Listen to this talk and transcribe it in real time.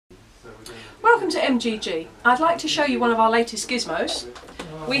Welcome to MGG. I'd like to show you one of our latest gizmos.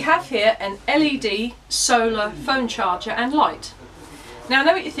 We have here an LED solar phone charger and light. Now I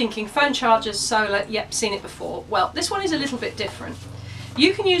know what you're thinking, phone chargers, solar, yep, seen it before. Well, this one is a little bit different.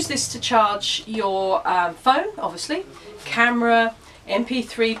 You can use this to charge your phone, obviously, camera,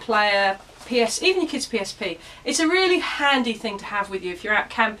 MP3 player, even your kids' PSP. It's a really handy thing to have with you if you're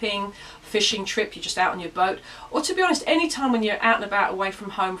out camping, fishing trip, you're just out on your boat, or to be honest, any time when you're out and about away from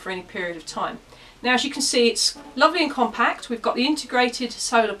home for any period of time. Now as you can see, it's lovely and compact. We've got the integrated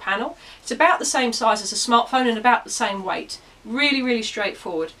solar panel. It's about the same size as a smartphone and about the same weight. Really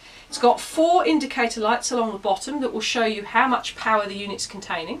straightforward. It's got 4 indicator lights along the bottom that will show you how much power the unit's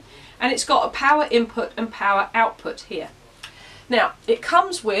containing, and it's got a power input and power output here. Now it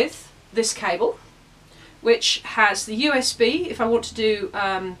comes with this cable, which has the USB if I want to do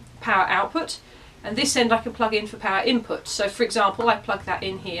power output, and this end I can plug in for power input. So for example, I plug that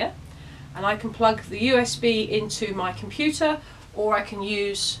in here and I can plug the USB into my computer, or I can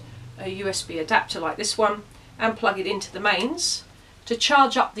use a USB adapter like this one and plug it into the mains to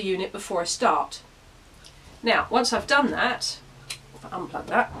charge up the unit before I start. Now once I've done that, if I unplug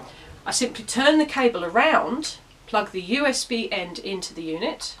that, I simply turn the cable around, plug the USB end into the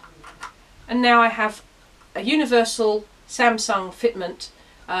unit, and now I have a universal Samsung fitment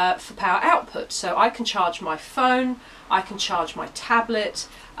for power output. So I can charge my phone, I can charge my tablet,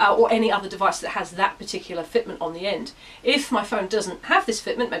 or any other device that has that particular fitment on the end. If my phone doesn't have this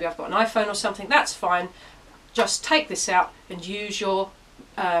fitment, maybe I've got an iPhone or something, that's fine. Just take this out and use your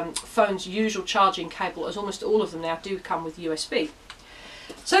phone's usual charging cable, as almost all of them now do come with USB.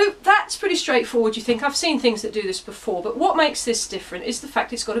 So that's pretty straightforward. You think, I've seen things that do this before, but what makes this different is the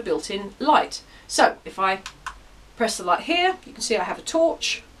fact it's got a built-in light. So if I press the light here, you can see I have a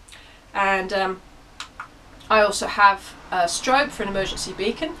torch, and I also have a strobe for an emergency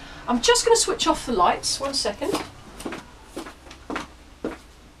beacon. I'm just going to switch off the lights, 1 second.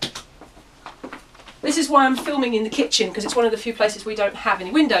 This is why I'm filming in the kitchen, because it's one of the few places we don't have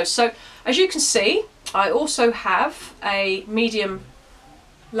any windows. So as you can see, I also have a medium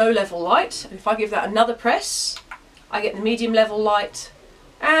low level light. If I give that another press, I get the medium level light,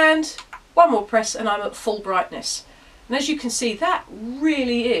 and one more press and I'm at full brightness. And as you can see, that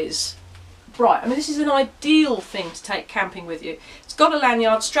really is bright. I mean, this is an ideal thing to take camping with you. It's got a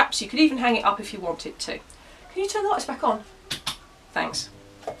lanyard, straps, you could even hang it up if you wanted to. Can you turn the lights back on? Thanks.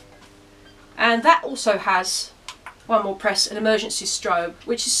 And that also has one more press, an emergency strobe,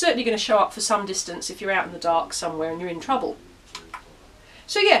 which is certainly going to show up for some distance if you're out in the dark somewhere and you're in trouble.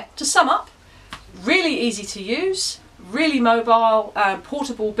 So yeah, to sum up, really easy to use, really mobile,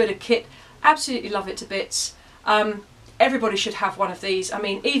 portable bit of kit, absolutely love it to bits. Everybody should have one of these. I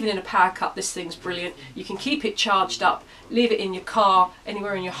mean, even in a power cut, this thing's brilliant. You can keep it charged up, leave it in your car,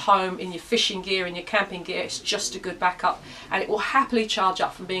 anywhere in your home, in your fishing gear, in your camping gear. It's just a good backup, and it will happily charge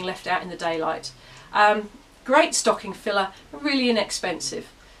up from being left out in the daylight. Great stocking filler, really inexpensive.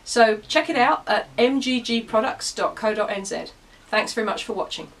 So check it out at mggproducts.co.nz. Thanks very much for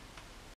watching.